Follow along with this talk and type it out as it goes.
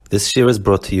This year is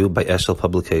brought to you by Eshel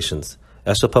Publications.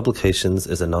 Eshel Publications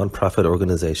is a non-profit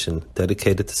organization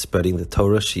dedicated to spreading the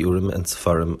Torah, Shiurim, and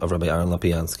Sefarim of Rabbi Aaron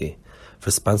Lapiansky. For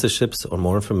sponsorships or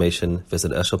more information,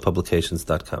 visit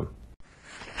eshelpublications.com.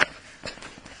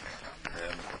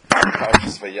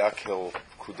 Vayakel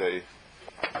Kudei.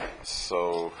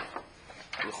 So,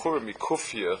 L'chura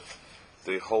Mikufia,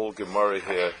 the whole Gemara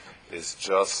here is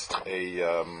just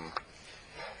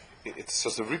it's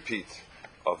just a repeat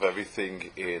of everything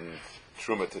in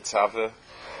Truma Tetzaveh.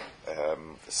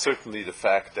 Certainly the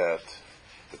fact that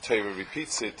the Torah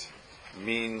repeats it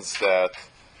means that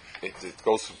it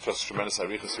goes through just tremendous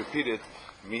arichas repeated,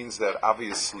 means that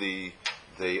obviously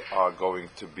they are going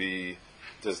to be,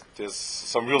 there's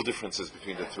some real differences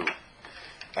between the two.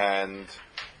 And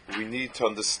we need to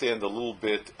understand a little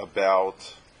bit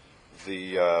about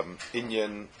the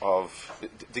inyan of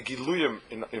the Giluyim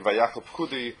in Vayakel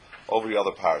Pkudi over the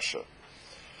other parsha.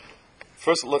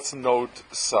 First, let's note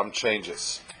some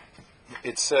changes.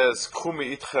 It says,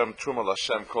 Kumi itchem truma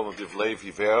l'Hashem kol divlei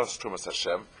viveros trumas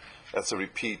Hashem. That's a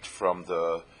repeat from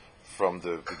the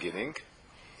beginning.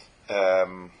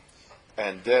 And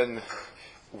then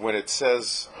when it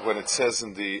says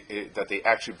in the that they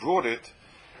actually brought it,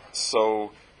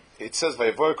 so it says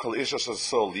Vayakel isha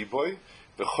shasol liboy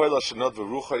v'choil hashanot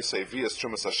v'ruchay seivias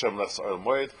trumas Hashem lechs oil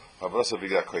moed v'avrosa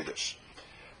v'gah kodesh.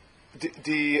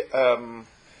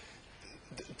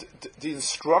 The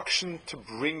instruction to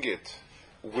bring it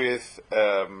with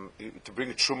to bring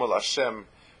a truma l'Hashem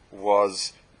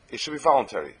was it should be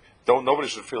voluntary. Nobody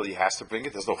should feel he has to bring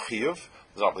it. There's no chiyuv,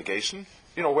 there's no obligation.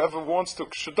 Whoever wants to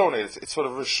should donate it. It's sort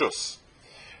of a reshus.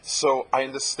 So I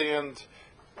understand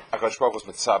Akadosh Baruch was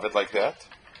mitzavet like that.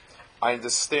 I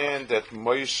understand that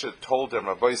Moshe told them,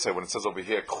 Rabbi say when it says over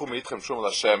here, Chum itchem truma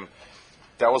l'Hashem,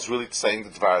 that was really saying the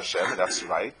Dvar Hashem, and that's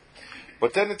right.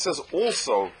 But then it says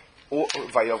also,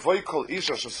 Vayakel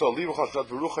isha shasol liboy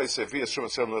v'ruchay seivias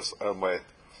trumas Hashem lechs oil moed.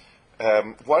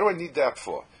 Why do I need that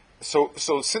for? So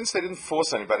since they didn't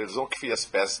force anybody, there was no kfiyas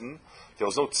bezdin, there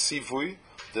was no tzivui,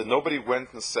 that nobody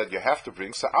went and said you have to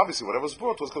bring. So obviously, whatever was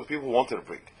brought was because people wanted to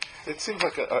bring. It seems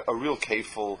like a real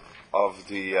kafel of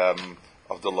the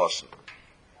lashon.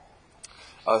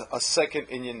 A second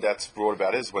inyan that's brought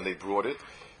about is when they brought it.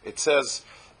 It says,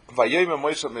 "Vayayim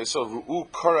Moshe Meisol Ru'u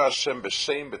Kara Hashem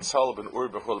b'Shem B'Tzal Ben Uri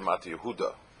B'Chol Mati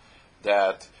Yehuda,"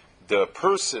 that the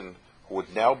person who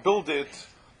would now build it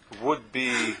would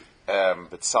be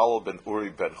B'Tzal Ben Uri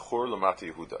Ben Chur L'Mati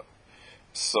Yehuda.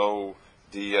 So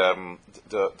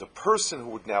the person who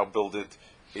would now build it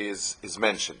is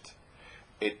mentioned.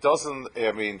 It doesn't.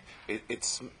 I mean,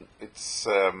 it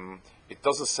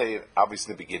doesn't say it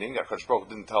obviously in the beginning. Akadosh Baruch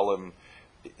didn't tell him,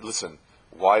 listen,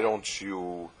 why don't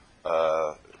you?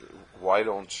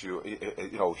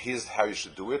 Here's how you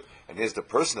should do it, and here's the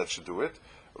person that should do it.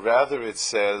 Rather, it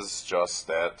says just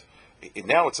that.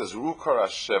 Now it says Rukar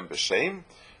Hashem b'Shem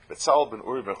B'Tzal Ben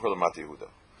Uri Ben Chur L'Mati Yehuda.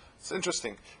 It's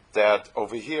interesting that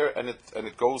over here, and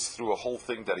it goes through a whole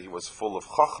thing that he was full of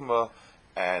chachma,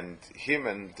 and him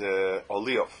and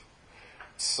Oliov.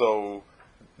 So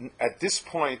at this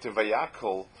point in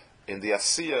Vayakel, in the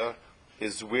Asiyah,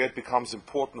 is where it becomes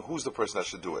important who's the person that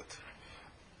should do it.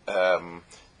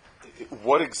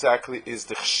 What exactly is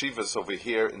the chshivas over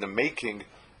here in the making?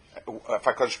 If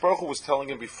HaKadosh Baruch Hu was telling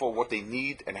him before what they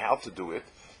need and how to do it,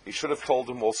 he should have told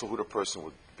him also who the person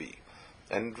would be.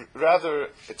 And rather,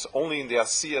 it's only in the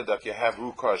Asiyah that you have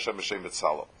Rukar Hashem B'Shem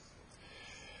B'Tzalo.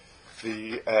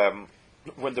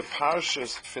 When the parasha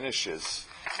finishes,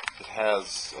 it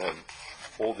has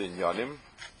all the inyanim,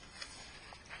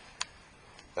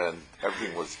 and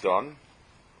everything was done.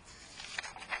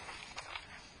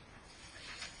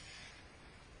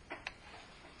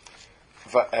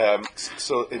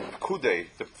 So in Kudei,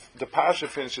 the parasha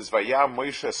finishes, Vayam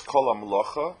Moshe es kol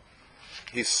hamlocha.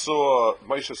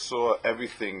 Moshe saw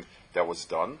everything that was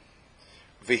done.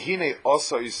 Vehine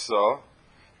also he saw,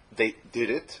 they did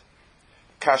it.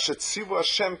 Kashetzivu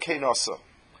Hashem kein asa.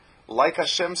 Like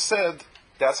Hashem said,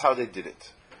 that's how they did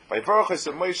it. By Baruch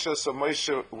so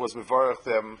Moshe was mevarach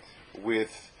them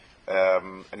with,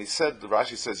 and he said, the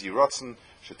Rashi says, Yirotzen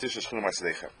shetish shchinu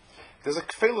ma'asedecha. There's a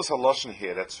kfelus haloshen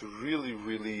here that's really,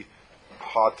 really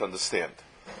hard to understand.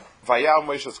 Vayam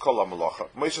Moshe kol hamalacha.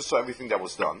 Moshe saw everything that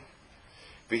was done.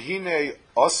 V'hinei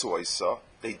asu isa,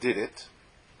 they did it.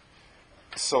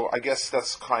 So I guess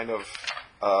that's kind of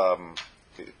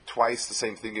twice the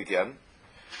same thing again.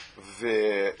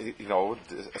 Kasher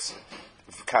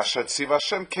tziva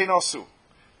Hashem kein asu.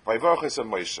 Vayvarach es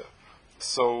Moshe.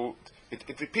 So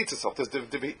it repeats itself. It's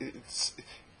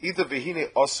either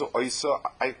v'hinei asu isa.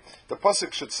 The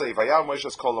pasuk should say Vayam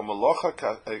Moshe kol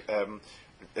hamalacha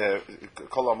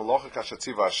Kol HaMalacha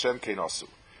Kashatziva Hashem Keinosu.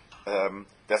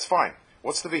 That's fine.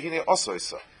 What's the Vehine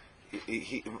Osoisa?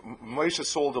 Moshe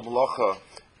saw the Malacha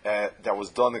that was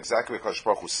done exactly what Kadosh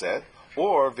Baruch Hu said,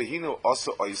 or Vehine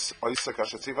Osu Oisa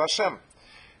Kashatziva Hashem.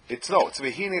 It's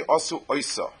Vehine Osu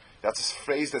Oisa. That's a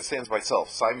phrase that stands by itself.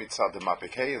 Sai mitzad the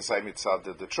mapikei and sai mitzad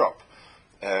the trop.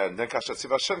 And then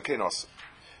Kashatziva Hashem Keinosu.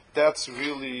 That's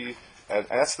really, and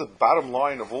that's the bottom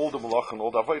line of all the Malach and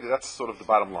all the Avodah. That's sort of the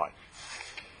bottom line.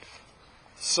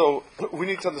 So we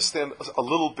need to understand a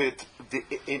little bit.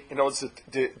 In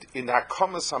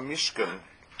Hakamas HaMishkan,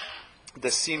 there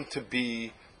seem to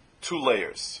be two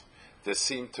layers. There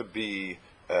seem to be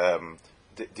the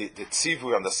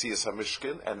tzivui on the Siyas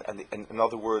HaMishkan, and in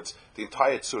other words, the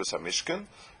entire Tzuras HaMishkan,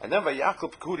 and then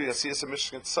Vayakel Pekudi, the Siyas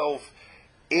HaMishkan itself,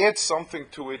 adds something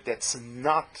to it that's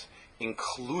not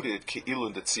included Ke'ilu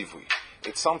in the tzivui.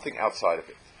 It's something outside of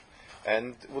it.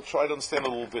 And we'll try to understand a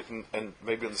little bit and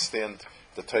maybe understand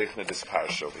the Teichna of this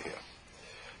parish over here.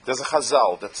 There's a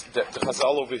Chazal. The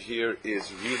Chazal over here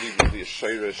is really, really a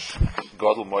Sheirish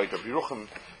Gadol Moed. Rabbi Yerucham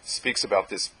speaks about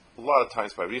this a lot of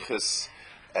times by Riches.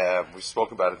 We've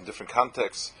spoken about it in different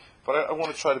contexts. But I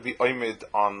want to try to be oimed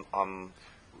on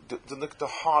the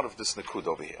heart of this Nakud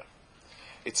over here.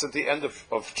 It's at the end of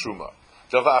Truma.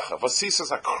 Davacha. Vasisas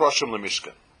HaKroshim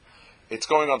LeMishkan. It's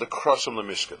going on the Kroshim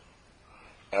LeMishkan.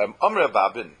 Amr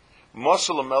Babin. Moshe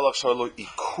Lamelach Sharlo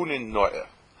Ikunin Noah.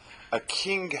 A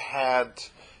king had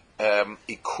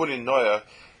Ikunin Noah.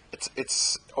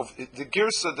 It's the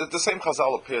Girsa. The same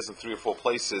Chazal appears in 3 or 4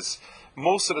 places.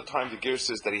 Most of the time, the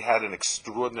Girsa is that he had an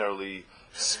extraordinarily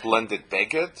splendid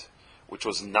beged, which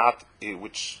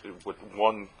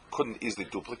one couldn't easily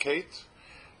duplicate.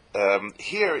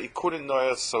 Here, Ikunin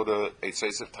Noah. So the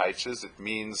Eitzeisiv Taiches. It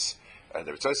means, and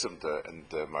the Eitzeisiv and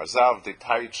the Marzav they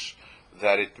Taich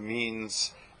that it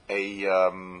means. He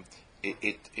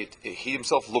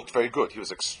himself looked very good. He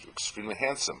was extremely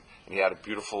handsome, and he had a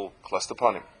beautiful klest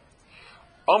upon him.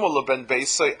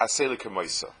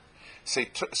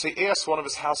 So he asked one of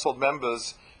his household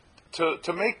members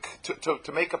to make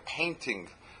a painting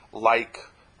like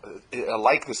a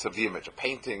likeness of the image, a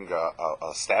painting,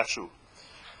 a statue.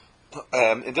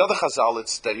 In the other Chazal,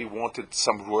 it's that he wanted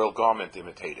some royal garment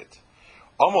imitated.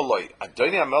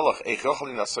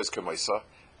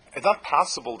 It's not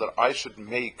possible that I should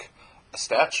make a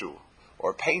statue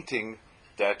or a painting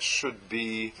that should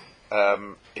be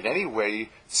in any way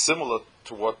similar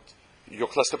to what your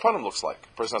klest panim looks like.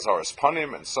 A person has aras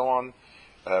panim and so on.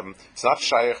 It's not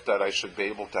shaykh that I should be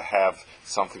able to have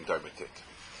something done with it.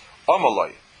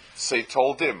 Amalai, so he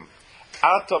told him,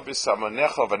 Ata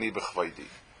b'samanecha v'ani b'chvaydi.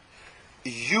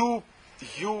 You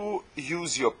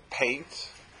use your paint,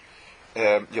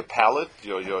 your palette,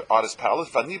 your artist palette,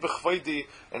 v'ani b'chvaydi,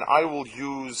 and I will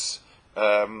use,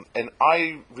 and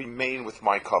I remain with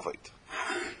my kavod.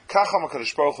 Kacham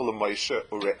HaKadosh Baruch Hu l'Moshe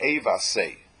ure'ei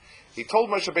v'asei. He told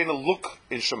Moshe Rabbeinu, look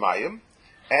in Shemayim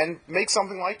and make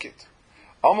something like it.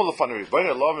 Amal l'fanu Rebbeinu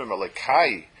Elohim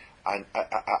Elekai and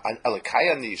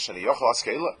Elekai ani shani yochel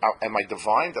askela. Am I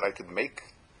divine that I could make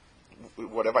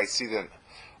whatever I see then?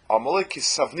 Amal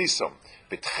kisavnisom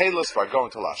b'tchelos v'argon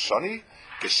to lashani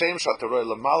geshem shataroi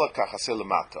lamala kachasei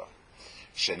lamata.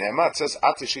 Shenema, it says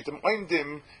atishitim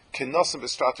oimdim kenosim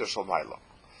b'stratio shel mayla.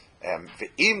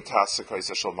 Ve'im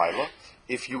tasikoisa shel mayla.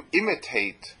 If you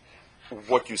imitate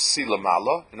what you see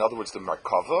lamala, in other words, the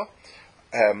markava,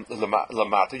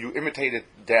 lamata, you imitate it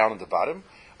down at the bottom.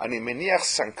 I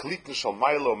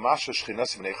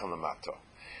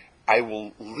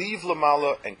will leave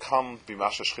lamala and come be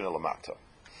masha shchina lamata.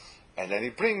 And then he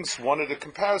brings one of the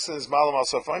comparisons, malam al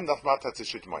safayim dafmat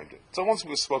tatzishit moimdim. So once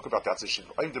we spoke about tatzishit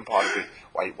moimdim part of it,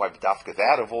 why dafka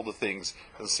that of all the things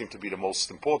doesn't seem to be the most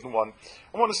important one.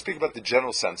 I want to speak about the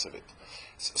general sense of it.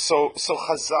 So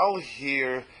Chazal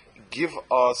here give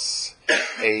us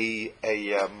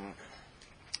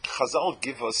Chazal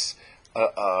give us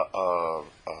a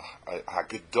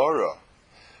gedora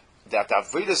that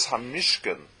Avodas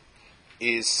HaMishkan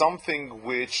is something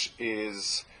which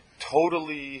is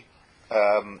totally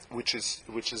it's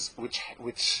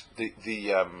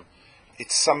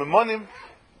samamonim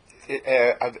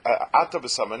ata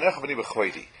b'samanecha v'ni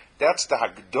b'chvaydi. That's the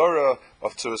hagdora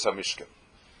of Tzuras HaMishkan.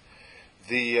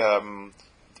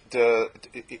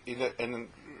 And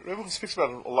Rebbe speaks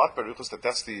about it a lot by Ruchus that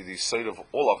that's the side of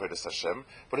all Avodas Hashem,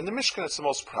 but in the Mishkan it's the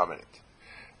most prominent.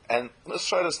 And let's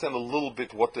try to understand a little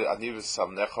bit what the Ani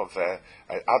v'samnecha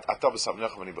ata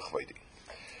b'samnecha v'ni b'chvaydi.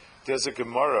 There's a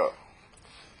Gemara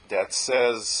that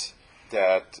says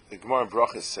that the Gemara in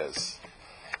Brachos says,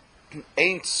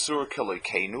 "Ain't sur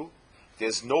kelekeinu."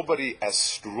 There's nobody as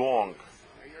strong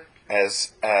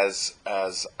as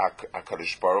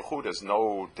Hakadosh Baruch Hu. There's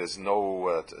no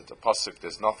the pasuk.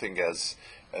 There's nothing as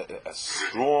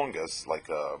strong as like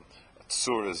a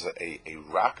tzur is a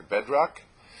rock, bedrock.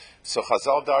 So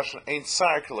Chazal Darshan ain't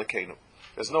Sark Lekenu.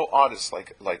 There's no artist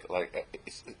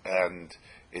and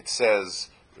it says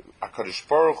Hakadosh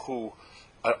Baruch Hu,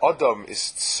 Adam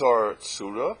is tsar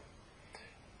tzura,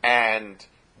 and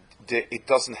it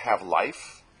doesn't have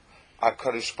life.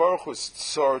 HaKadosh Baruch Hu is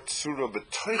tsar tzura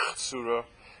b'toich tzura.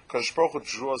 HaKadosh Baruch Hu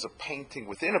draws a painting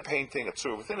within a painting, a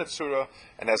tzura within a tzura,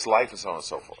 and has life and so on and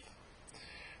so forth.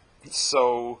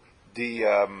 So there's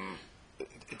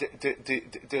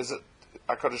a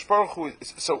HaKadosh Baruch Hu.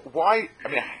 So why? I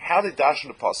mean, how did darshan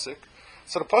the pasuk?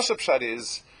 So the pasuk pshat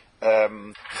is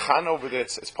Chana over there.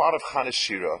 It's part of Chana's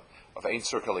Shira of Ein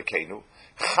Circle Lekenu.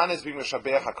 Chana is being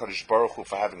Meshabeach HaKadosh Baruch Hu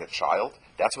for having a child.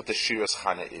 That's what the Shira's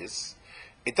Chana is.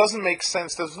 It doesn't make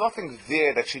sense. There's nothing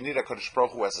there that you need HaKadosh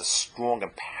Baruch Hu as a strong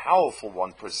and powerful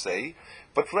one per se,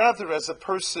 but rather as a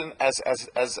person, as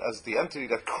the entity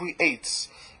that creates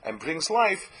and brings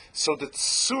life. So the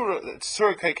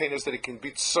Tzura Kaiken is that it can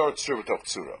be Tzur B'toch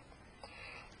Tzura.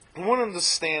 We want to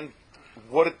understand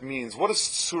what it means. What does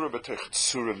Tzura B'toch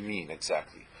Tzura mean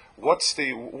exactly? What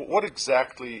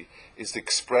exactly is the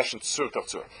expression Tzura B'toch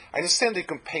Tzura? I understand you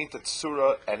can paint a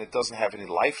Tzura and it doesn't have any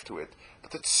life to it,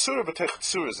 but the Tzura B'toch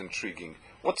Tzura is intriguing.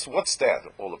 What's that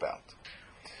all about?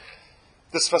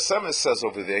 The Sfas Emes says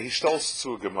over there, he stolz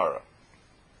to a Gemara.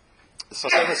 The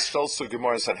Sfas Emes stolz to a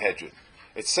Gemara in Sanhedrin.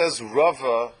 It says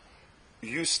Rava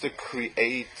used to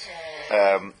create,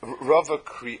 Rava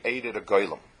created a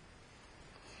Goylem.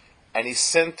 And he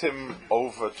sent him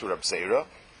over to Reb Zera.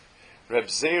 Reb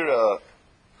Zera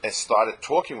started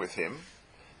talking with him,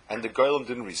 and the Goylem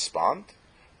didn't respond.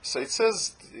 So it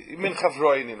says, Min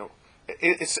Chavroin,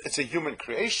 it's a human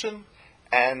creation,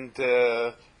 and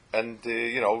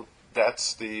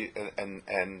that's the,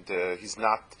 he's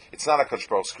not, it's not a Kadosh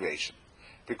Baruch Hu's creation.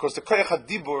 Because the Koyach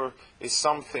HaDibur is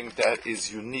something that is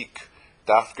unique,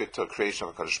 dafke to a creation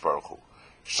of Kadosh Baruch Hu.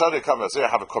 He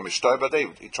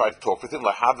tried to talk with him,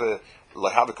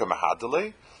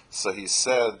 so he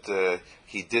said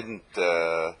he didn't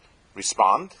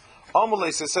respond.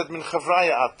 Amalei said, Min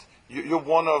Chavrayat, you're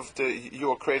one of you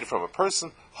are created from a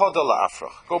person, Hadala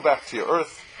Afrach, go back to your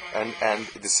earth, and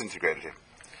disintegrated him.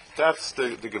 That's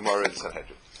the Gemara in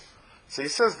Sanhedrin. So he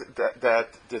says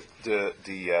that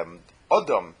the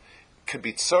Adam can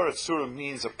be Tzara. Tzura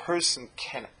means a person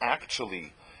can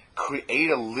actually create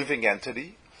a living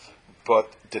entity,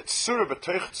 but the Tzura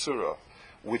B'toich Tzura,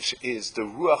 which is the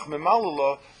Ruach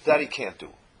Memalala, that he can't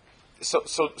do. So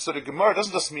the Gemara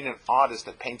doesn't just mean an artist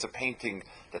that paints a painting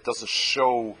that doesn't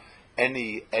show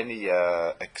any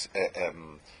that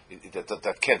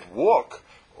can't walk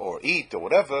or eat or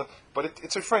whatever, but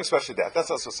it's referring especially to that. That's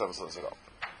also some ago.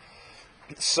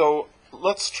 So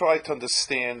let's try to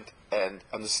understand the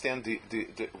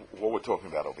what we're talking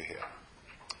about over here.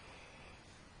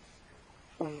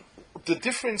 The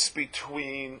difference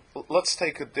between, let's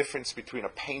take a difference between a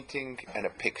painting and a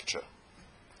picture.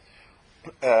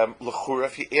 L'chura,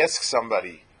 if you ask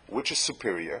somebody which is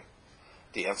superior,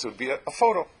 the answer would be a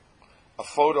photo. A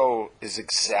photo is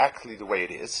exactly the way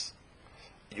it is.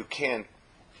 You can't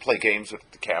play games with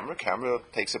the camera. Camera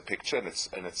takes a picture and it's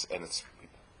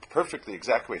perfectly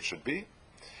exactly the way it should be.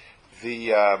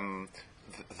 A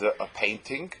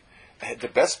painting, the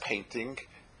best painting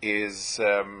is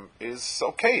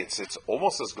okay. It's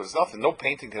almost as good as nothing. No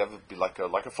painting can ever be like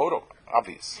a photo,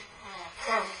 obvious.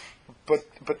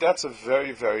 But that's a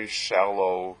very, very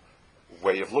shallow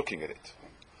way of looking at it.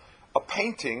 A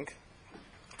painting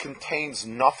contains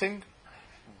nothing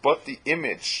but the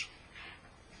image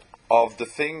of the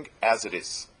thing as it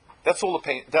is. That's all a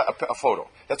photo.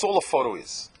 That's all a photo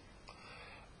is.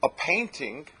 A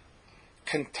painting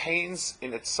contains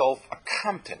in itself a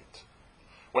content.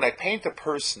 When I paint a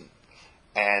person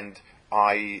and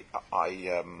I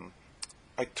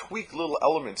tweak little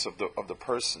elements of the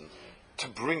person to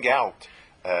bring out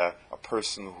a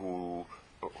person who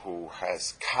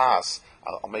has kas,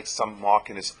 I'll make some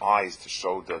mark in his eyes to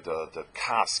show the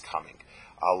kas coming.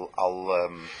 I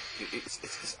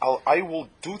will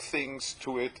do things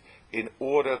to it in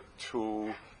order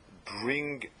to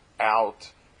bring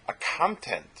out a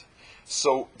content.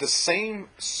 So the same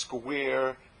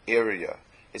square area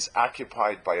is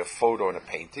occupied by a photo and a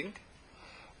painting.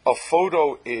 A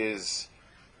photo is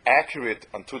accurate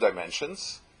on 2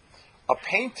 dimensions. A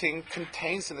painting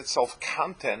contains in itself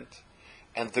content,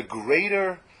 and the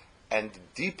greater and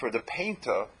deeper the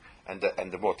painter and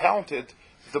the more talented,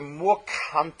 the more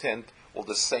content will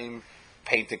the same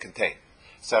painting contain.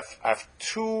 So I have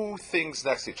two things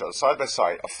next to each other, side by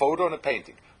side, a photo and a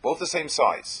painting, both the same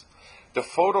size. The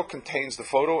photo contains the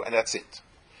photo, and that's it.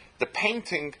 The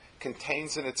painting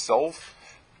contains in itself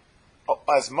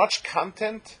as much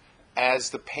content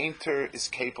as the painter is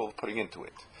capable of putting into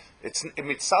it. It's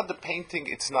mitzad the painting,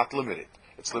 it's not limited.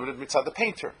 It's limited mitzad the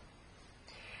painter.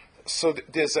 So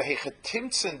there's a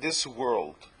hechetimtz in this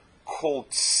world called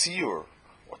tziyur,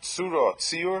 or tzura, or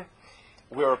tziyur,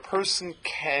 where a person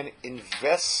can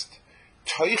invest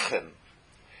teichen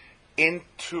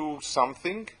into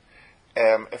something.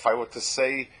 If I were to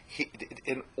say,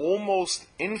 an almost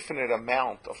infinite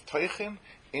amount of teichen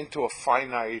into a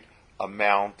finite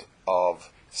amount of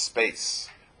space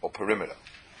or perimeter.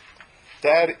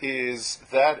 That is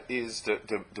the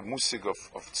musig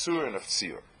of tzur and of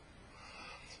tzir.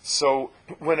 So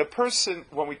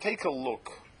when we take a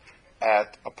look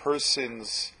at a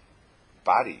person's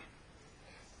body,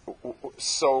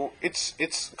 so it's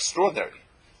extraordinary.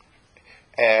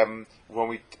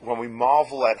 When we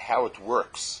marvel at how it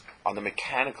works on the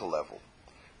mechanical level,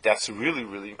 that's really,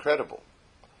 really incredible.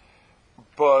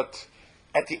 But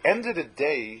at the end of the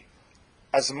day,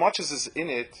 as much as is in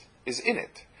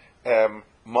it,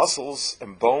 muscles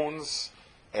and bones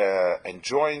and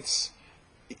joints,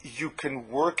 you can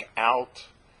work out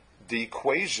the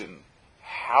equation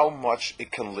how much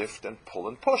it can lift and pull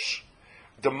and push.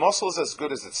 The muscle is as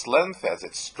good as its length, as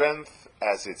its strength,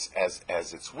 as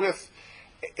its width.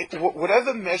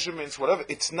 Whatever measurements, whatever,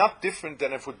 it's not different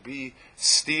than if it would be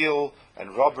steel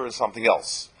and rubber and something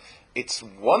else. It's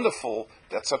wonderful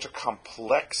that such a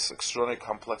complex, extraordinary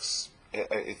complex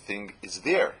thing is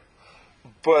there,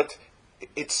 but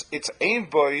it's aim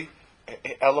by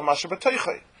elamasha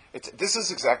b'toichai. This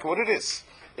is exactly what it is.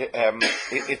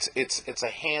 It's a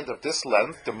hand of this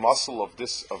length, the muscle of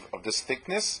this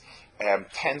thickness,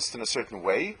 tensed in a certain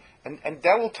way, and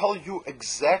that will tell you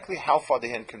exactly how far the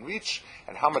hand can reach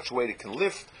and how much weight it can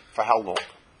lift for how long.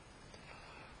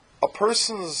 A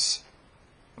person's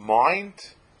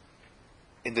mind,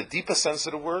 in the deepest sense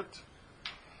of the word,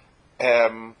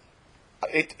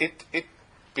 it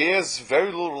bears very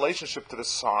little relationship to the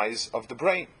size of the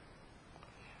brain.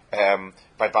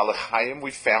 By Balech Hayim,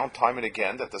 we found time and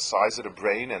again that the size of the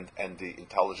brain and the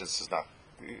intelligence is not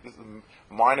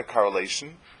minor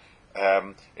correlation.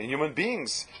 In human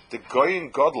beings, the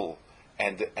Goyin Godel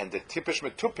and the Tipish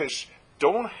Metupish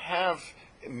don't have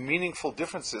meaningful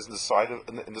differences in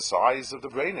the size of the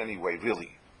brain anyway,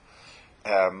 really.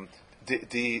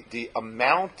 The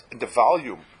amount and the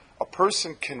volume, a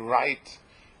person can write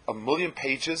 1 million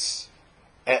pages,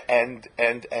 and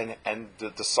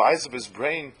the size of his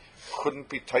brain couldn't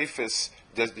be typhus.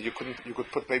 You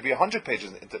could put maybe 100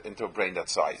 pages into a brain that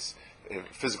size,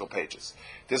 physical pages.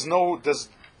 There's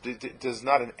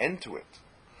not an end to it.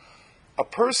 A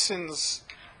person's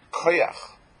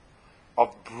koyach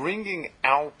of bringing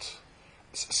out.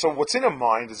 So what's in a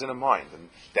mind is in a mind, and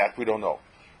that we don't know.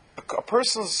 A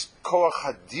person's koach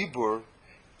hadibur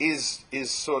is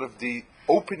sort of the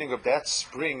opening of that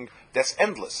spring that's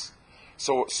endless.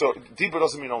 So dibur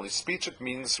doesn't mean only speech; it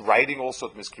means writing also.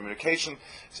 It means communication.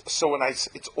 So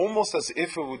it's almost as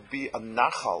if it would be a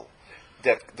nachal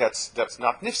that's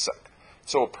not nifsak.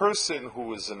 So a person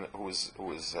who is the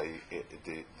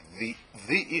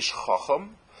ish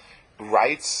chacham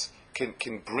writes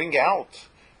can bring out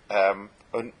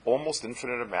an almost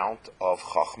infinite amount of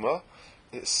chachma,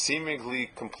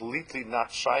 seemingly completely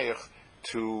not shaykh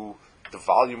to the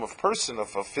volume of person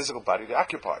of a physical body that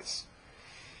occupies.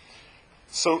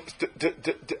 So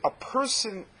a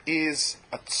person is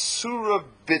a tzura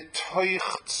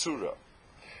b'toich tzura.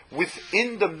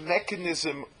 Within the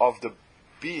mechanism of the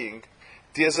being,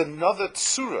 there's another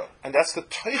tzura, and that's the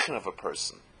teichen of a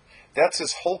person. That's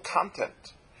his whole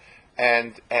content,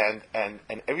 and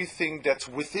everything that's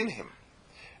within him,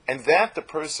 and that the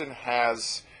person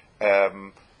has.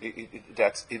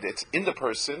 It's in the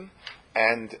person,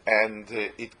 and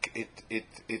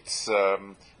it's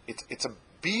a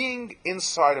being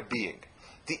inside a being.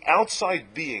 The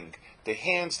outside being, the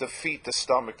hands, the feet, the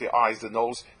stomach, the eyes, the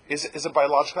nose, is a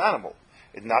biological animal.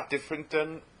 It's not different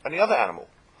than any other animal.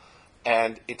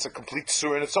 And it's a complete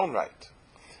tzura in its own right.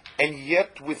 And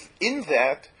yet within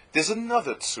that, there's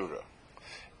another tzura.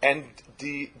 And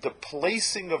the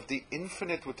placing of the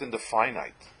infinite within the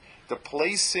finite, the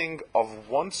placing of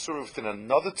one tzura within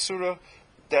another tzura,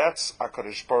 that's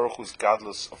HaKadosh Baruch Hu's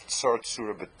gadlus of tzar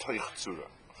tzura b'toich tzura.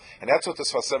 And that's what the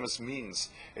Sfasemis means.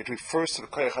 It refers to the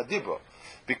Koyach HaDibur,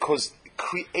 because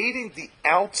creating the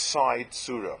outside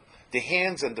tzura, the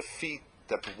hands and the feet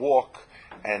that walk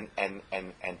and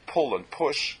pull and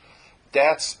push,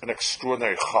 that's an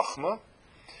extraordinary chachma,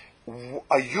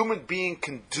 A human being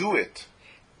can do it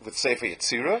with Sefer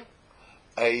Yetzirah.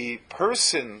 A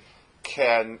person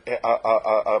can,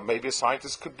 maybe a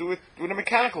scientist could do it in a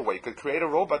mechanical way. Could create a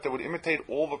robot that would imitate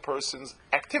all the person's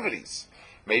activities.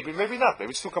 Maybe not.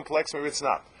 Maybe it's too complex. Maybe it's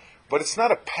not. But it's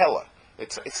not a pella.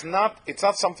 It's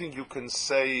not something you can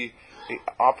say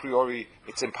a priori.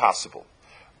 It's impossible.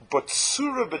 But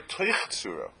surah b'toich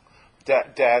surah,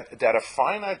 that a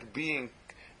finite being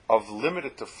of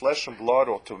limited to flesh and blood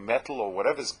or to metal or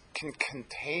whatever can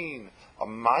contain a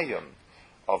mayan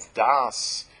of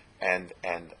das and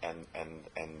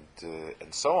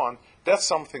so on. That's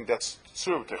something that's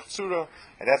surah b'toich surah,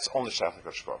 and that's only Shach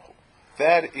HaKadosh Baruch Hu.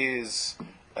 That is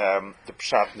the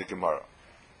pshat in the Gemara.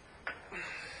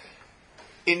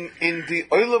 In the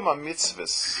Olam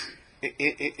HaMitzvahs,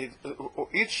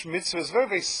 each mitzvah is very,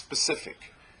 very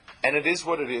specific, and it is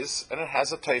what it is, and it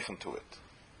has a teichen to it,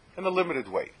 in a limited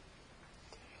way.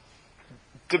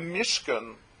 The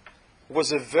Mishkan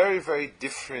was a very, very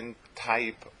different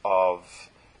type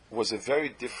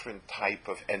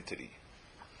of entity.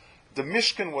 The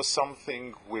Mishkan was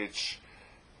something which,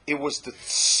 it was the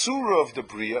tzura of the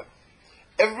Bria.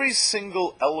 Every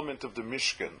single element of the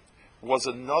Mishkan was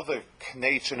another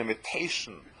knech, an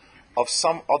imitation of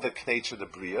some other knech of the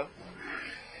Bria.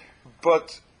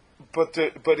 It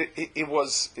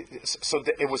was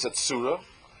a tzura.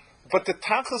 But the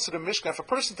tachlis of the Mishkan, if a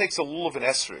person takes a lulav and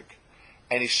esrig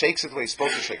and he shakes it the way he's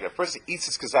supposed to shake it, if a person eats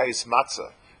his kazayis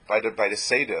matzah by the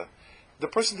seder, the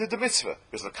person did the mitzvah.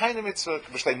 There's the kind of mitzvah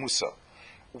v'shlei musa.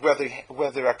 Whether the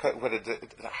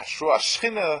Hashru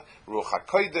Ashchina, Ruach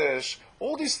HaKodesh,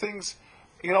 all these things,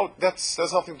 that's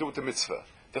nothing to do with the mitzvah.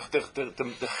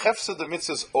 The chefs of the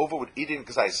mitzvah is over with eating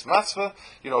kazayis matzah.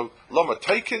 Loma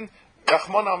toikin,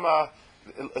 Rachmanama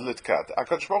litkad.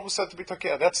 HaKadosh Baruch Hu said to be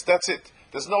takea. That's it.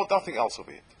 There's nothing else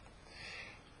over it.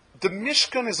 The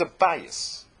Mishkan is a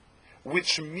bias,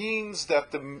 which means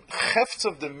that the chefs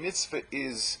of the mitzvah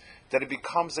is that it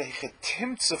becomes a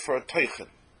chetimtza for a toichen.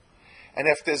 And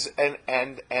if there's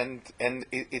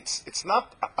it's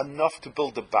not enough to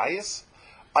build a bias.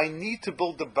 I need to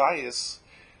build the bias.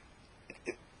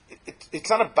 It's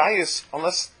not a bias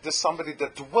unless there's somebody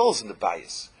that dwells in the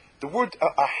bias. The word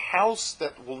a house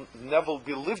that will never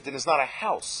be lived in is not a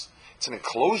house. It's an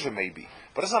enclosure maybe,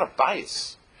 but it's not a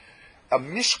bias. A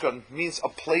mishkan means a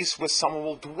place where someone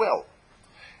will dwell.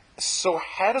 So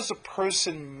how does a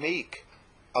person make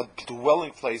a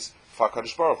dwelling place for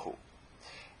HaKadosh Baruch Hu?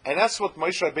 And that's what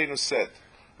Moshe Rabbeinu said.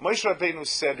 Moshe Rabbeinu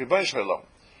said, Rebbeinu Shalom,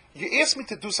 you asked me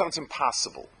to do something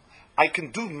impossible. I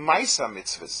can do Maisa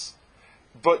mitzvahs,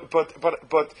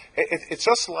 but it's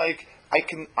just like I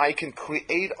can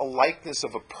create a likeness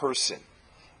of a person,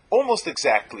 almost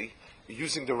exactly,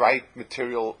 using the right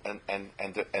material and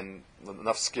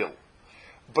enough skill.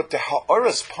 But the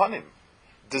ha'aras panim,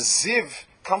 the ziv,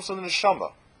 comes from the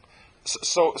neshama.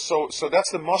 So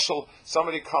that's the mashal.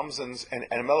 Somebody comes and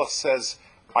a melech says,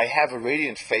 I have a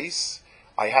radiant face,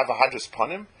 I have a hadras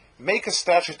panim, make a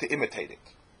statue to imitate it.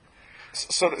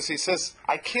 So he says,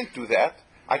 I can't do that.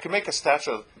 I can make a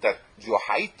statue that your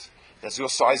height, that's your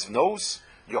size of nose,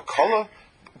 your color,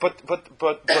 but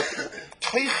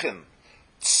teichen,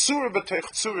 tzura b'teich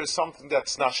tzura is something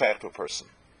that's not shaykh to a person.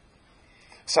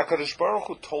 So HaKadosh Baruch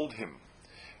Hu told him,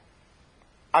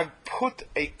 I put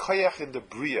a koyach in the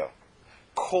bria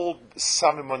called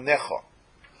samimonecha.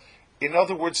 In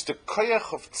other words, the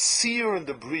koyach of tzir in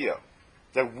the bria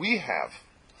that we have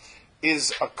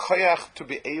is a koyach to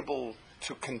be able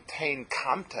to contain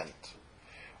content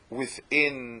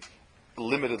within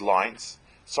limited lines.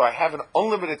 So I have an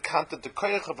unlimited content. The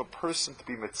koyach of a person to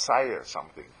be mitzayir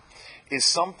something is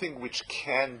something which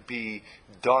can be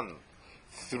done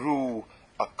through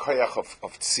a koyach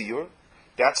of tzir.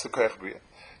 That's the koyach bria.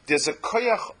 There's a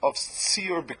koyach of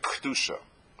tzir b'kedusha.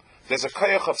 There's a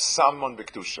koyach of samon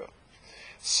b'kedusha.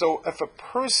 So if a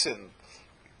person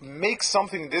makes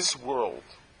something in this world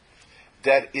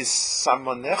that is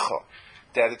samonecha,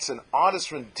 that it's an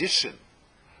artist's rendition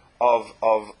of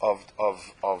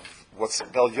what's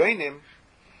Bel Yoinim,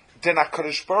 then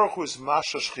HaKadosh Baruch Hu is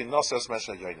Masha Shchinos as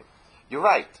Masha Yoinim. You're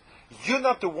right. You're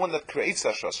not the one that creates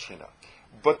Asher Shchina.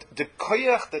 But the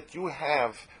koyach that you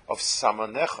have of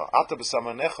Samanecha, Ata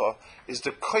B'Samanecha, is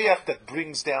the koyach that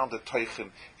brings down the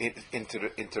Teichen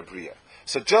into Bria.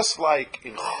 So just like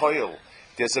in Choyel,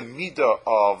 there's a midah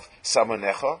of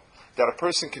Samanecha, that a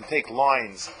person can take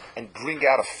lines and bring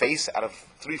out a face out of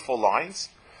 3-4 lines.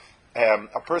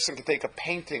 A person can take a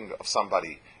painting of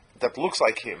somebody that looks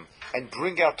like him and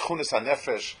bring out Tchunas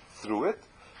HaNefesh through it.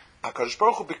 HaKadosh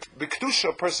Baruch Hu,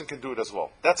 B'Kedusha, a person can do it as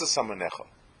well. That's a Samanecha.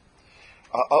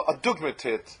 A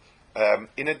dugmatit,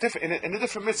 in a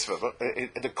different mitzvah, in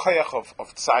the koyach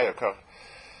of tzayakar,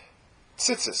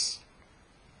 tzitzis.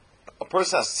 A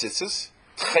person has tzitzis.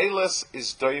 Tcheles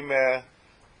is doime.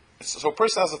 So a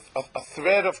person has a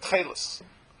thread of tcheles.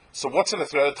 So what's in a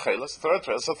thread of tcheles? It's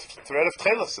a thread of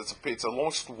tcheles. It's a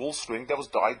long wool string that was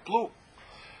dyed blue.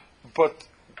 But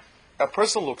a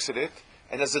person looks at it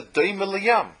and there's a doime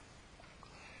liyam.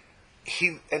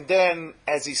 And then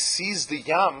as he sees the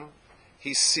yam,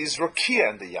 he sees rakia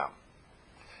in the yam.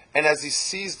 And as he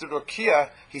sees the rakia,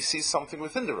 he sees something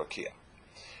within the rakia.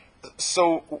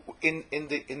 So in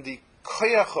the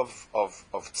koyach of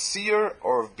tzir,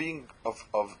 or of being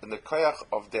in the koyach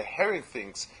of the hearing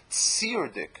things,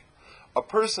 tzirdik, a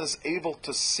person is able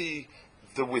to see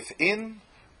the within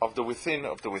of the within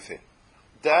of the within.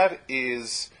 That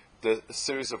is the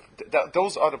series of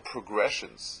those are the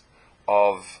progressions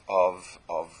of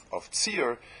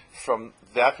tzir, from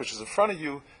that which is in front of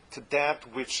you to that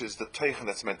which is the teichen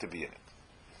that's meant to be in it.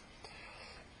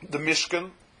 The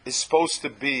Mishkan is supposed to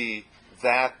be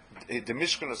that. The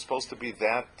Mishkan is supposed to be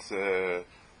that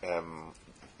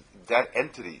that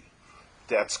entity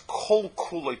that's kol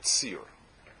kulei tzir.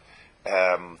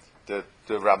 The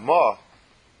Ramah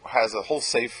has a whole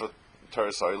sefer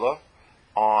Teres Oila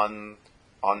on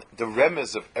the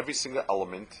remez of every single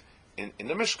element in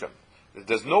the Mishkan.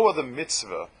 There's no other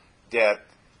mitzvah that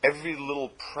every little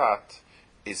prat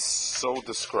is so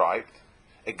described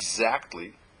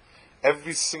exactly.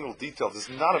 Every single detail. There's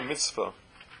not a mitzvah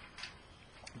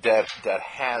that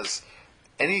has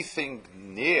anything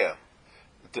near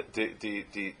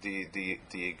the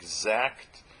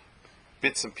exact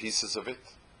bits and pieces of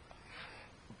it.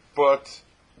 But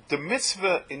the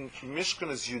mitzvah in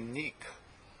Mishkan is unique,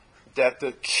 that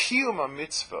the kiyuma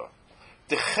mitzvah,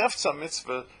 the chefza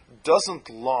mitzvah, doesn't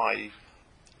lie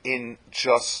in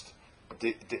just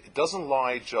doesn't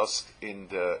lie just in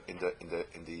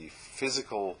the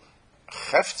physical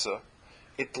chefza.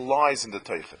 It lies in the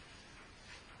teichen.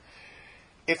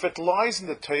 If it lies in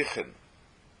the teichen,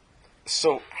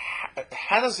 so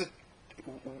how does it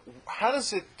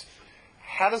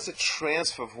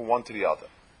transfer from one to the other?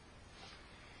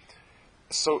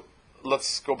 So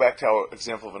let's go back to our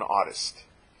example of an artist.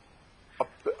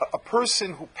 A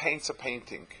person who paints a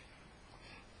painting,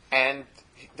 and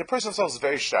the person himself is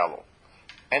very shallow,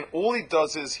 and all he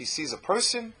does is he sees a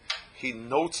person, he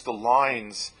notes the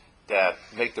lines that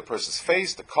make the person's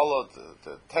face, the color,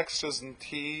 the textures, and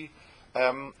he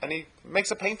makes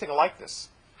a painting, a likeness.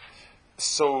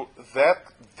 So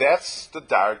that's the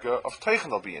darga of teichen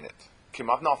that'll be in it.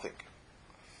 Kimat nothing.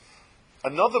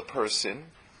 Another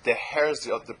person, the hairs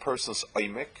the person's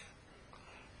oimik,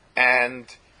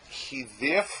 and he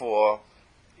therefore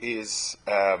is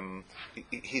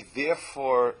he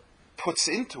therefore puts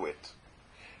into it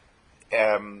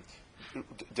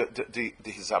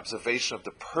his observation of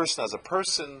the person as a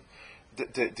person,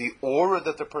 the aura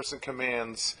that the person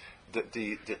commands, the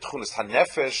tchunas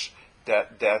hanefesh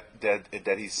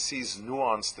that he sees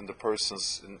nuanced in the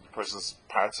person's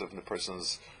parts of, in the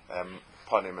person's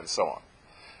panim, and so on.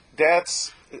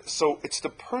 So it's the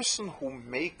person who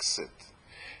makes it.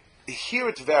 Here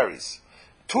it varies.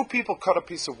 Two people cut a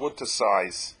piece of wood to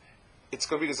size, it's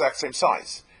going to be the exact same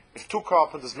size. If two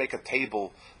carpenters make a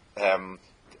table, a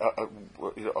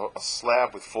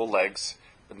slab with 4 legs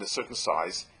in a certain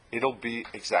size, it'll be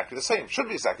exactly the same. Should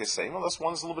be exactly the same, unless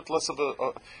one's a little bit less of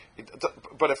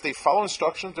but if they follow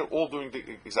instructions, they're all doing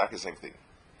exactly the same thing.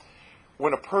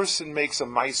 When a person makes a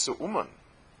maisa uman,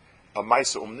 a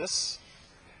maisa umnis,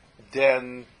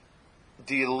 then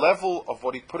the level of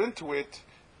what he put into it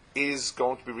is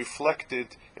going to be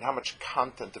reflected in how much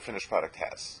content the finished product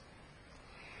has.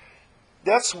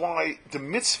 That's why the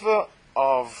mitzvah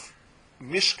of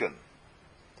Mishkan,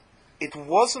 it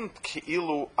wasn't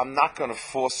ki'ilu, I'm not going to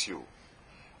force you.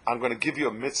 I'm going to give you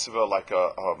a mitzvah like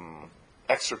a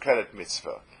extra credit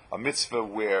mitzvah, a mitzvah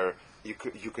where you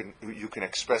can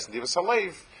express Nedivus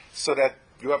Halev so that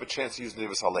you have a chance to use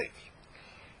Nedivus Halev.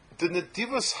 The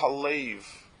Nedivus Halev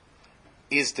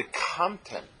is the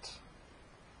content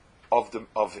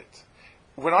of it.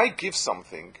 When I give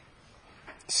something,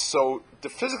 so the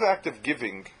physical act of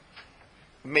giving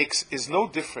is no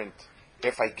different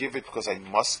if I give it because I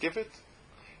must give it,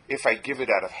 if I give it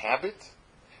out of habit,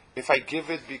 if I give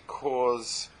it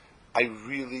because I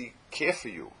really care for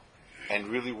you and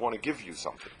really want to give you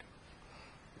something.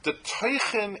 The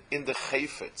teichen in the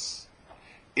chayfetz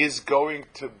is going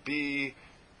to be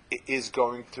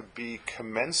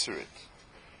commensurate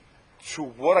to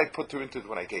what I put into it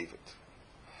when I gave it.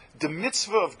 The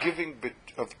mitzvah of giving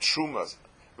of trumas,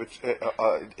 which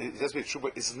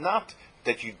is not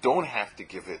that you don't have to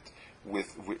give it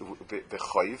with the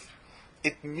chayiv.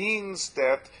 It means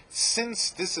that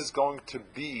since this is going to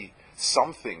be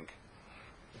something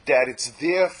that it's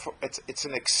there for, it's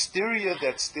an exterior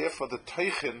that's there for the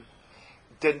teichen,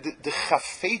 then the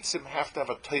chafetzim have to have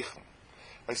a teichen.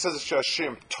 Like it says in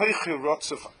Shashim, teiche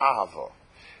rotzuf ahava.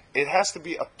 It has to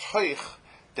be a teich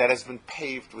that has been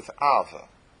paved with ahava.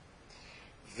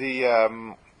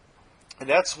 And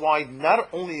that's why not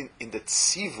only in the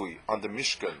tzivui on the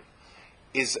Mishkan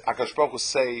is Akash Baruch Hu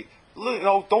say,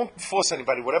 don't force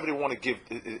anybody. Whatever they want to give,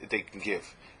 they can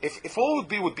give. If all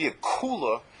it would be a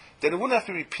cooler, then it wouldn't have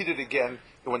to repeat it again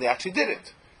when they actually did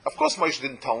it. Of course, Moshe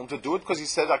didn't tell them to do it because he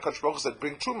said, Akash Baruch Hu said,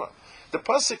 bring truma. The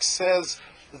pasuk says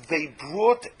they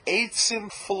brought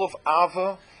eitzim full of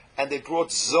ava, and they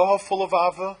brought zohar full of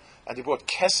ava, and they brought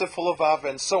kesef full of ava,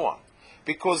 and so on.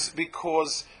 Because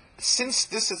since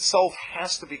this itself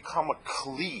has to become a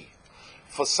kli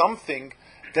for something,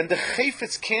 then the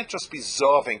chayfetz can't just be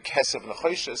zov and kesef and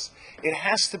choshes. It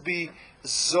has to be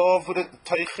zov with a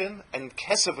teichen and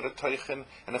kesef with a teichen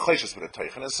and a choshes with a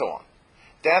teichen and so on.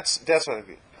 That's what I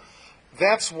mean.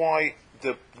 That's why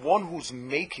the one who's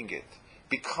making it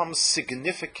becomes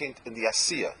significant in the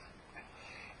asiyah.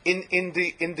 When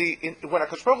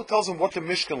Akash Baruch Hu tells him what the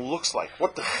Mishkan looks like,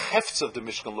 what the hefts of the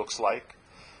Mishkan looks like,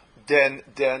 then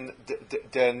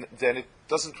it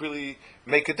doesn't really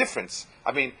make a difference.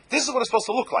 I mean, this is what it's supposed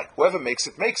to look like. Whoever makes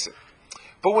it, makes it.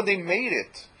 But when they made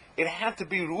it, it had to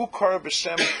be Ru'ukar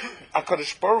B'Shem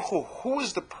Akadosh Baruch Hu. Who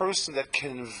is the person that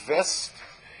can invest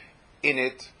in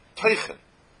it? Teichen.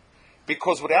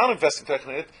 Because without investing teichen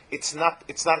in it, it's not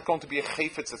going to be a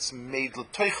chayfetz that's made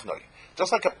l'teichnoi.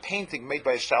 Just like a painting made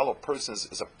by a shallow person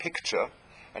is a picture,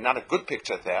 and not a good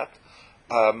picture at that.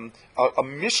 A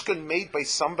Mishkan made by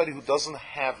somebody who doesn't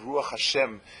have Ruach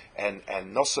Hashem and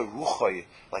Nosa Ruchoi,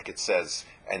 like it says,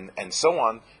 and so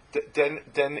on,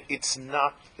 then it's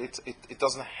not. It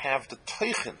doesn't have the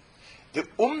teichen, the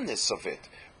umness of it.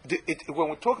 When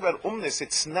we talk about umness,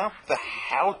 it's not the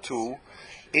how to,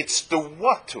 it's the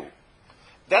what to.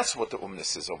 That's what the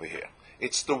umness is over here.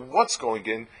 It's the what's going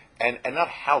in and not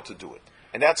how to do it.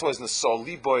 And that's why it's Nesal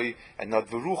Liboy and not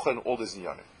Verucha and all this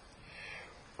Nyanim.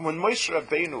 When Moshe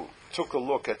Rabbeinu took a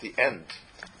look at the end,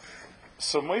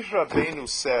 so Moshe Rabbeinu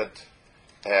said,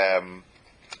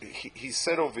 he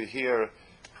said over here,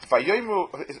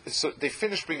 so they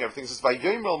finished bringing everything. It says,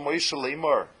 Vayomer Moshe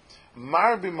Leimor,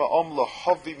 Mar b'ma'om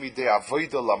lahavi midei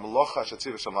avoda lamlocha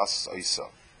shetziv Hashem las oisa.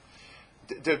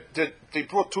 They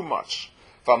brought too much.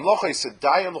 V'amlocha yisad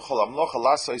dayam l'chol amlocha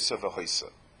las oisa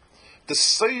v'hoisa. The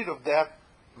side of that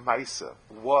Maisa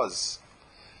was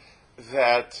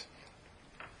that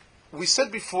we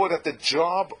said before that the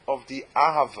job of the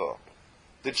Ahava,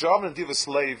 the job of the Diva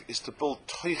slave, is to build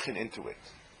Teichen into it.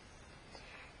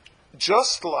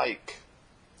 Just like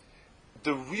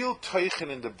the real Teichen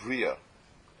in the Bria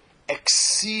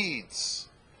exceeds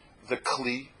the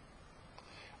Kli,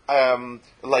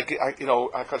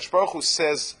 Akash Baruch Hu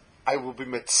says, I will be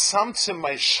metzamtzim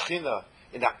my Shechina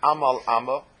in a Amal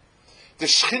Amma. The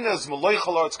Shechina is Meloich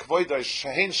Alarz Kvoida,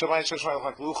 Shehein Shamayim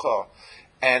Sheshamayim Chaklucha,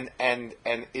 and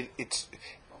it's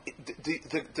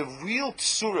the real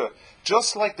tsura,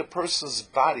 just like the person's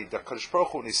body, the Akadosh Baruch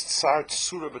Hu is tsar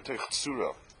tsura b'teich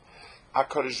tsura.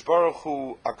 Akadosh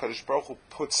Baruch Hu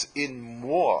puts in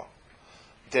more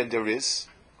than there is,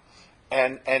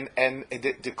 and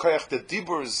the koyach, the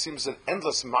dibur seems an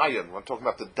endless mayan. When talking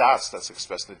about the das that's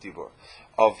expressed in the dibur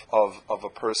of a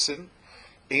person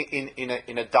in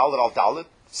a dalet al dalet.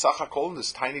 Sachakol, in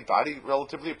this tiny body,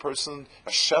 relatively, a person, a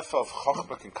shefa of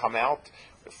chachma can come out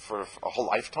for a whole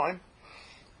lifetime.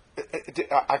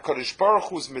 HaKadosh Baruch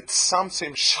Hu is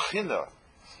mitzamtzim shchina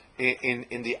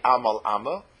in the Amal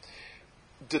Amma.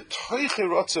 The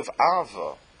toicherotz of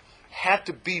Ava had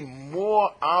to be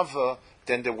more Ava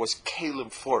than there was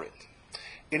Kalim for it.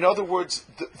 In other words,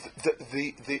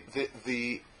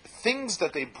 the things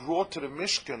that they brought to the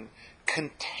Mishkan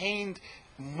contained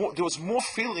more, there was more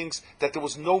feelings that there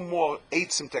was no more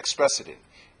eitzim to express it in.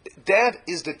 That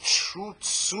is the true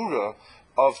tsura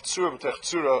of tsura b'tech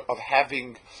tsura of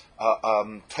having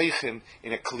teichen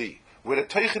in a kli. Where the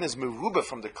teichen is meruba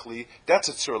from the kli, that's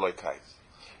a tsura loikais.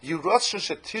 Yiratzon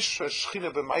shetishra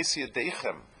shchina b'maisi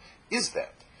yadeichem is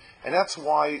that, and that's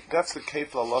why that's the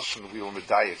kefil halashon we will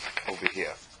medayik over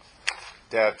here.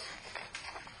 That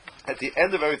at the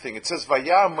end of everything it says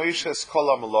Vaya Moshe es kol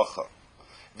hamalacha.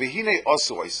 V'hinei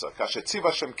osu oisa, kashetziv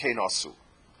Hashem kein osu.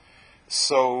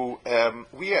 So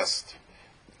we asked,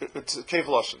 it's a kev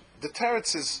lashon. The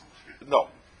teretz is no.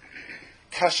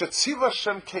 Kashetziv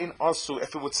Hashem kein osu.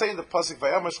 If it would say in the pasuk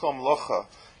Vayam Eshkol Mlocha,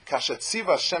 Kashetziv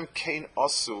Hashem kein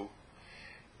osu,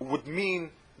 would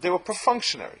mean they were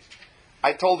perfunctionary.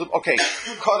 I told him, okay,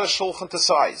 cut a shulchan to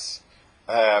size.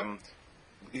 Be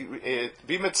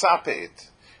mitzape it.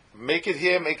 Make it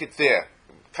here, make it there.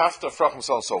 Kafta, frachim,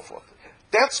 so on and so forth.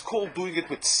 That's called doing it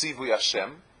with Sivui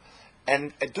Hashem.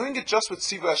 And doing it just with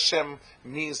Sivui Hashem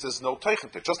means there's no teichen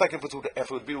to it. Just like if it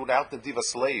would be without the diva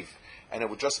slave, and it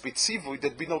would just be Tzivui,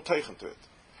 there'd be no teichen to it.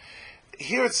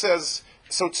 Here it says,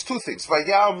 so it's two things.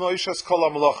 Vayam Moishes kol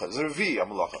ha-melacha. Zervi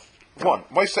ha-melacha. One,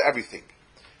 Moshe everything.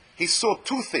 He saw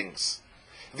two things.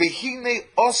 Vehine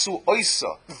osu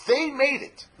oisa. They made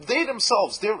it. They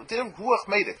themselves, their ruach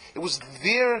made it. It was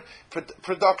their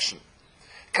production.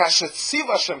 Kashet tziv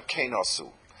Hashem kein osu.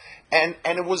 And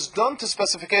it was done to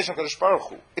specification of Kadosh Baruch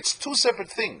Hu. It's two separate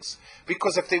things.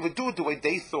 Because if they would do it the way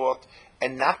they thought,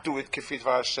 and not do it kefit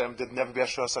Hashem, there'd never be a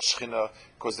Shas HaShechina,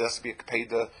 because there has to be a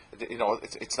Kpeda,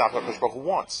 it's not what Kadosh Baruch Hu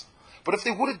wants. But if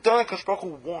they would have done what Kadosh Baruch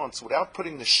Hu wants, without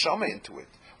putting the Shama into it,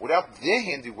 without their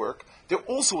handiwork, there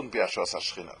also wouldn't be a Shas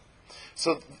HaShechina.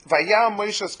 So, Vayam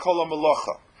Moshe's kol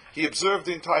ha-melacha. He observed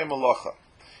the entire melacha.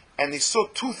 And he saw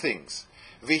two things.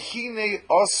 Vehine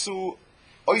asu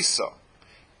oisa.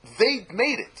 They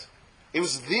made it. It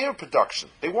was their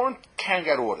production. They weren't carrying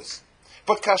out orders.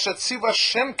 But kashat tziv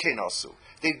Hashem kein asu.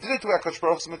 They did it to HaKadosh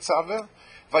Baruch Hu's mitzaveh.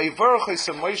 Vayivarach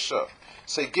Yisem Moshe.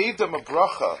 So he gave them a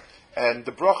bracha, and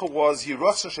the bracha was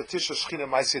Yirosa Shetisha Shechina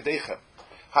Ma'asedeichem.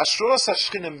 Hashroras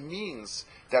HaShechina means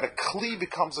that a kli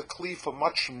becomes a kli for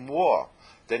much more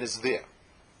than is there.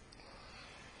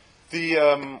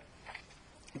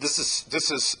 This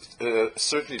is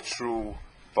certainly true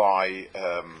by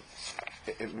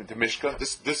the Mishkan.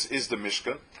 This is the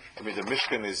Mishkan. I mean, the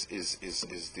Mishkan is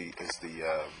the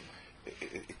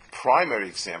primary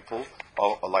example.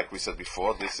 Like we said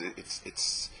before,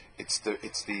 it's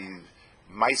the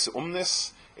Meis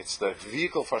Umnis. It's the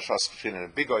vehicle for Shas Shechin and a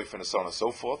big oif and so on and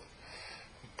so forth.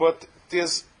 But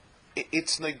it's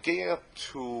negea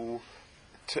to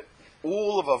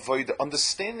all of avodah.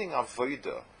 Understanding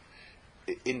avodah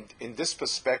in this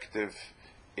perspective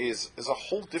is a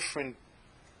whole different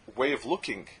way of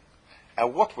looking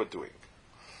at what we're doing.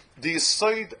 The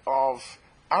side of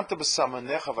Anta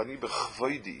b'samanecha v'ani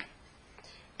b'chvoidi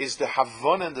is the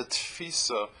havon and the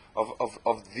tfisa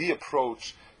of the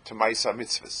approach to Ma'isa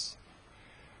Mitzvahs.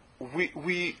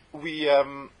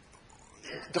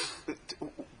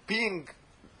 Being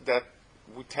that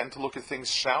we tend to look at things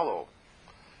shallow,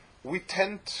 we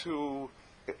tend to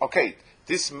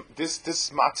this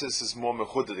matzis is more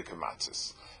mechudedik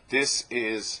matzis. This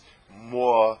is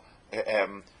more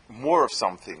of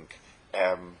something,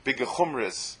 bigger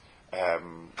chumris,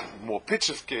 more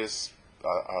pitchevkis,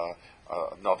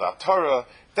 not Torah.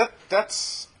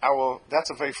 That's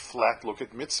a very flat look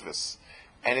at mitzvahs,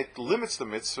 and it limits the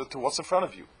mitzvah to what's in front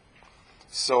of you.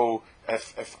 So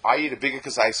if I eat a bigger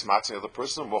kazayis matzah than the other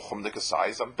person, more chumdik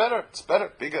kazayis, I'm better. It's better,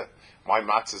 bigger. My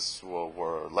matzahs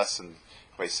were less than.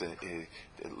 It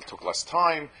took less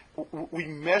time. We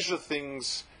measure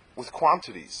things with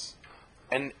quantities,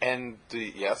 and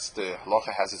the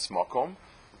halacha has its makom,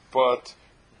 but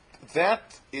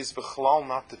that is b'chalal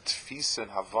not the tfisa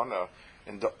and havana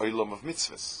in the olam of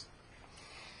mitzvahs.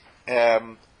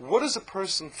 What does a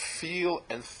person feel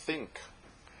and think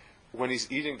when he's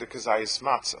eating the kazayis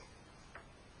matzah?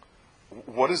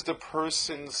 What is the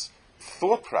person's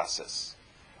thought process?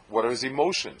 What are his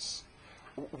emotions?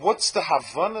 What's the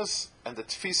havanas and the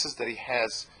tfisas that he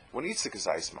has when he eats the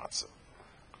kazayis matzah?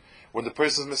 When the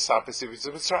person is misapes, if it's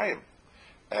a Mitzrayim,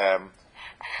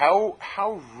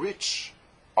 how rich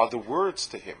are the words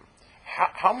to him?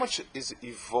 How much is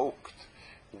evoked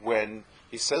when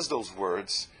he says those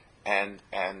words and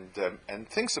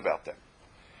thinks about them?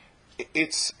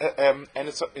 It's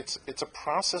a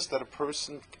process that a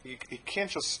person he can't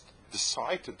just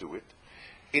decide to do it.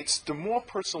 It's the more a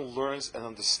person learns and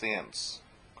understands.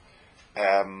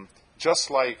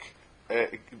 Just like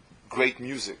great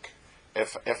music.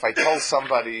 If I tell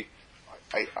somebody,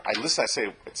 I listen, I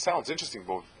say, it sounds interesting,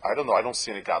 but I don't know, I don't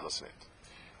see any godless in it.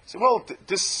 I say, well,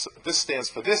 this stands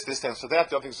for this stands for that,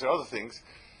 the other things for other things.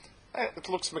 It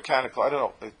looks mechanical, I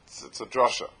don't know, it's a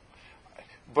drasha.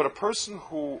 But a person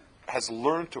who has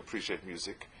learned to appreciate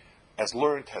music, has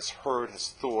learned, has heard, has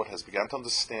thought, has begun to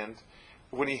understand,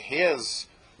 when he hears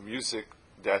music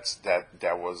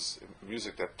that was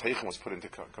music that Teichen was put into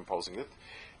composing it,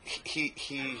 he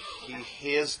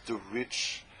hears the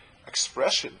rich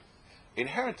expression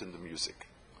inherent in the music.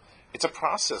 It's a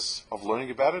process of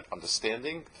learning about it,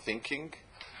 understanding, thinking,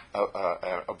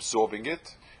 absorbing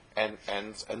it, and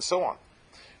so on.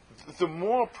 The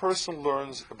more a person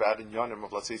learns about inyanim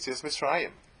of, let's say, Yetzias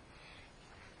Mitzrayim,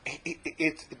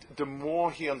 the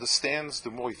more he understands,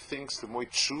 the more he thinks, the more he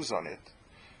chews on it,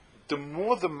 the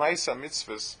more the Maisa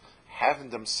mitzvahs have in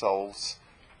themselves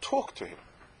talk to him,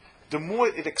 the more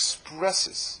it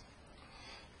expresses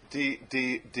the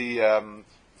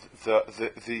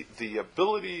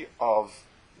ability of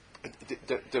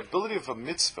the ability of a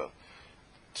mitzvah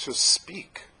to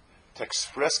speak, to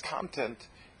express content,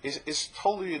 is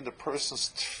totally in the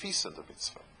person's tfisa in the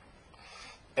mitzvah.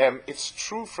 It's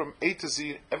true from A to Z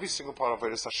in every single part of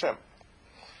Avodas Hashem.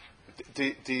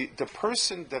 The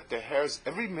person that has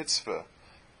every mitzvah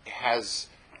has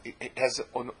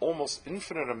an almost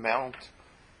infinite amount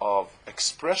of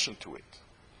expression to it.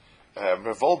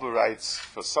 Rav Wolbe writes,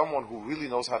 for someone who really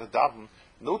knows how to daven,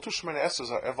 no two Shemona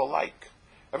Esrei are ever alike.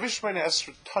 Every Shemona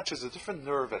Esrei touches a different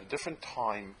nerve at a different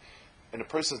time in a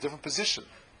person's different position.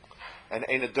 And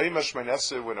in a Doima Shemona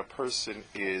Esrei, when a person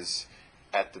is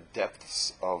at the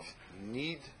depths of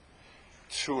need,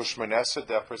 to a Shemona Esrei,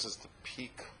 that person is the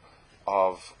peak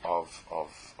of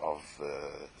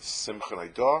Simcha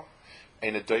Neidah.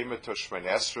 In a Doima to a Shemona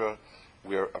Esrei,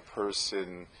 where a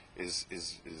person is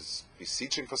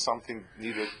beseeching for something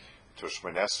needed, to a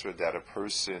Shemona Esrei that a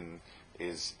person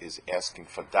is asking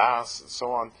for das and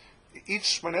so on.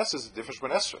 Each Shemona Esrei is a different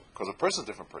Shemona Esrei because a person is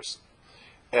a different person.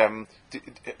 A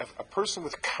person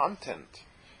with content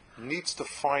needs to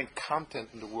find content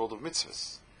in the world of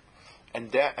mitzvahs,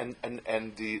 and that and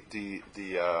the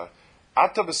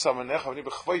Ata b'samanecha v'ani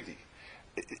b'chvoidi,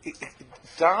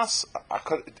 das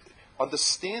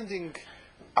understanding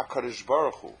HaKadosh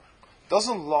Baruch Hu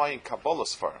doesn't lie in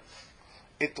Kabbalah's form.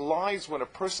 It lies when a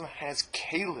person has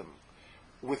kelim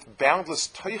with boundless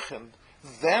teichen.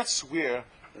 That's where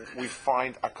we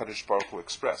find HaKadosh Baruch Hu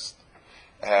expressed.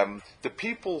 The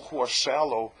people who are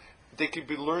shallow, they could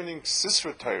be learning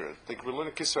Sisra Torah, they could be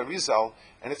learning Kisra Rizal,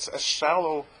 and it's as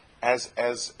shallow as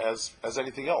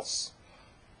anything else.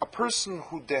 A person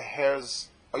who has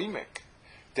oimek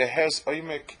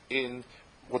in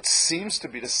what seems to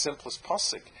be the simplest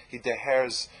pasuk, he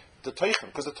dehers the teichen,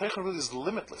 because the teichen really is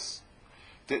limitless.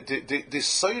 The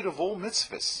side of all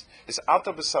mitzvahs is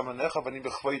Ata b'samanecha v'ani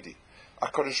b'chvoidi.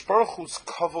 HaKadosh Baruch Hu's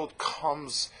kavod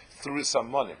comes through his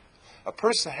amanim. A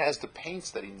person has the paints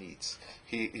that he needs.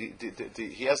 He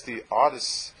has the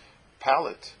artist's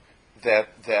palette that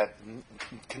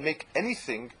can make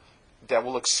anything that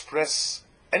will express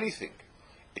anything.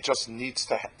 It just needs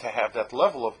to have that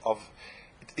level of.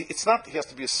 It's not he has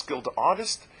to be a skilled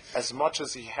artist as much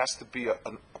as he has to be a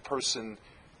person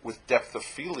with depth of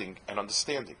feeling and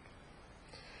understanding.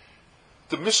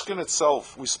 The Mishkan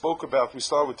itself, we started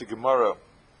with the Gemara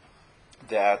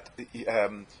that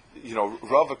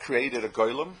Rava created a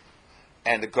golem,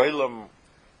 and the golem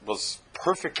was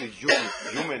perfectly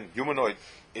humanoid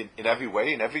in every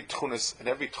way, in every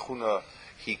tchuna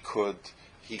he could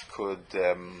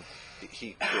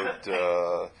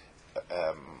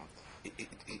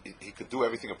do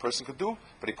everything a person could do,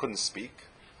 but he couldn't speak.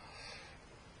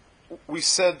 We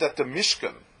said that the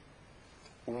Mishkan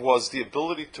was the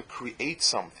ability to create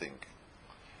something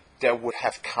that would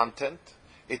have content.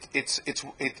 An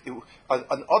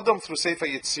Adam through Sefer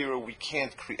Yetzirah, we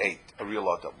can't create a real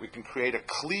Adam. We can create a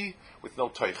Kli with no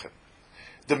Teichen.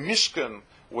 The Mishkan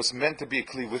was meant to be a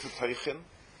Kli with a Teichen.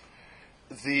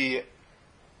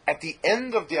 At the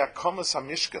end of the Akamas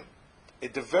HaMishkan,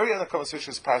 at the very end of the Akamas HaMishkan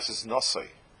is Parashas Nosai.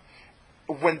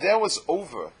 When that was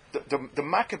over, the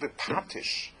Makkah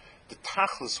Patish, the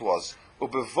Tachlis was,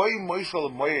 Ubevoi Moshe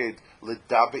al-Moed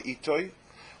ledabe itoi,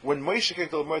 when Moshe came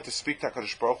to the Moed to speak to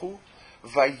HaKadosh Baruch Hu,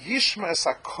 Vayishma es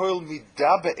hakoil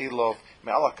midabe elov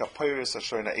me'ala kapoyres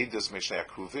asher na'edes me'shnei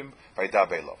akruvim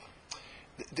vaydabe elov.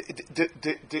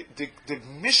 The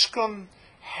Mishkan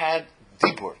had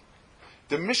dibur.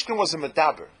 The Mishkan was a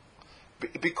medaber,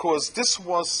 because this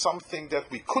was something that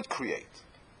we could create.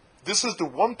 This is the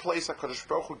one place HaKadosh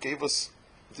Baruch Hu gave us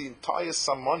the entire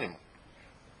samanim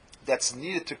that's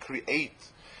needed to create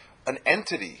an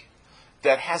entity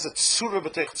that has a tzura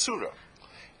b'tech tzura.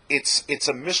 It's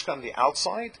a Mishkan on the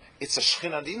outside. It's a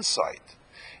Shechin on the inside.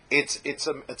 It's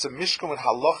a Mishkan with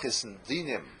halachis and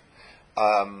dinim,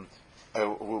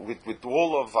 with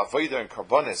all of avodah and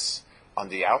karbonis on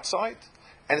the outside,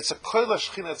 and it's a koil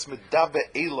Shechin that's medabe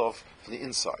elov from the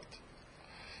inside.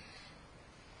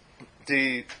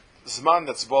 The Zman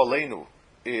that's Ba'aleinu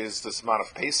is the Zman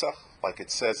of Pesach, like it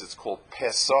says. It's called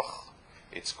Pesach.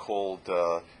 It's called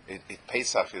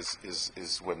Pesach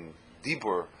is when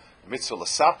Dibur. Mitzvah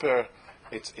l'saper,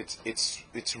 it's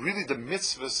really the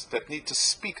mitzvahs that need to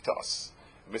speak to us.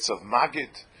 Mitzvah of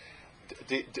Magid,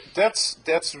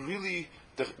 that's really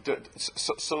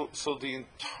so the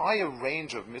entire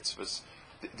range of mitzvahs,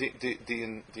 the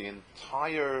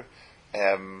entire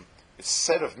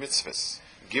set of mitzvahs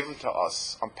given to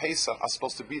us on Pesach are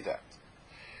supposed to be that.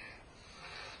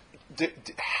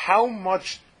 How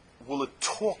much will it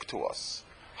talk to us?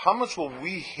 How much will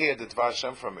we hear the Dvar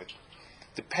Hashem from it?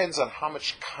 Depends on how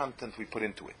much content we put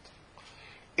into it.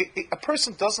 A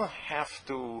person doesn't have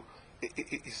to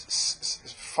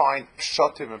find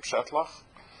pshatim and pshatlach.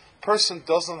 Person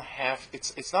doesn't have.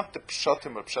 It's not the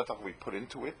pshatim or pshatlach we put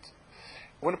into it.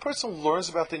 When a person learns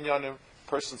about the inyanim,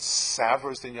 person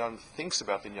savors the inyanim, thinks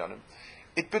about the inyanim,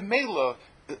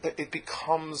 it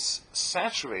becomes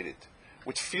saturated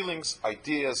with feelings,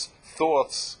 ideas,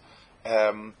 thoughts.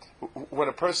 When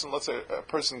a person, let's say, a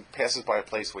person passes by a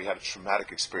place where he had a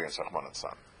traumatic experience, Rahman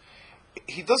al-San,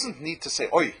 he doesn't need to say,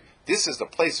 "Oi, this is the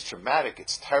place. It's traumatic.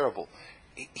 It's terrible."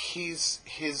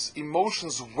 His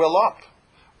emotions well up.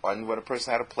 And when a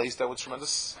person had a place that was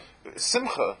tremendous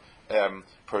simcha,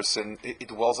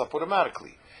 it wells up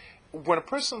automatically. When a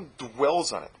person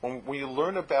dwells on it, when you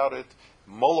learn about it,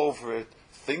 mull over it,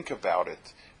 think about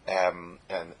it,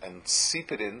 and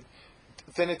seep it in,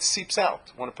 then it seeps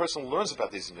out. When a person learns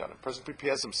about these inyanim, a person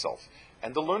prepares himself,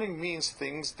 and the learning means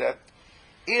things that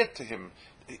add to him.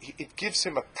 It gives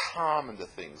him a calm in the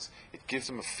things. It gives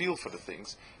him a feel for the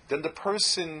things. Then the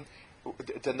person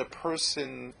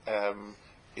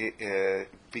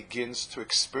begins to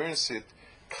experience it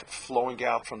flowing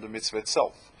out from the mitzvah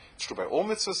itself. It's true by all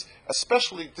mitzvahs,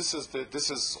 especially this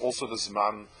is also the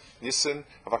Zman Nissen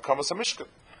of Hakamas HaMishkan.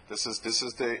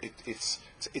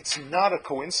 It's not a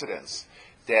coincidence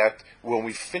that when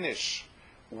we finish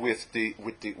with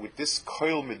this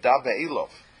Koil Midah Be'elov,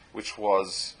 which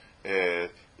was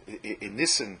in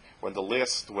Nissen, when the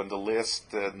last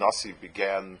Nasi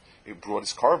began, he brought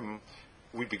his carbon,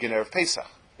 we begin Erev Pesach.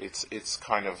 It's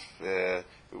kind of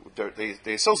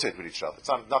they associate with each other. It's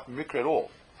not mikra at all.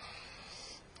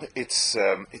 It's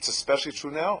especially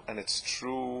true now, and it's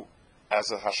true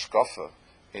as a hashkafa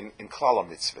in klal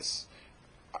mitzvahs.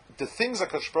 The things that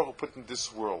Kadosh Baruch Hu put in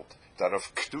this world that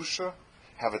of kedusha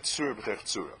have a tzura b'derech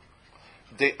tzura.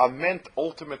 They are meant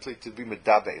ultimately to be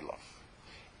medabe elav.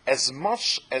 As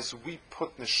much as we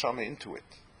put neshama into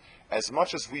it, as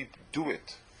much as we do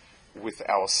it with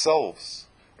ourselves,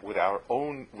 with our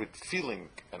own, with feeling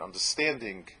and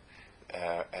understanding,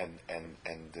 and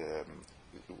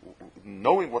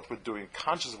knowing what we're doing,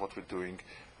 conscious of what we're doing,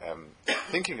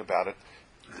 thinking about it,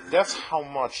 that's how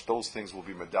much those things will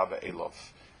be medabe elav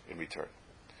in return.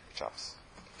 Shabbos.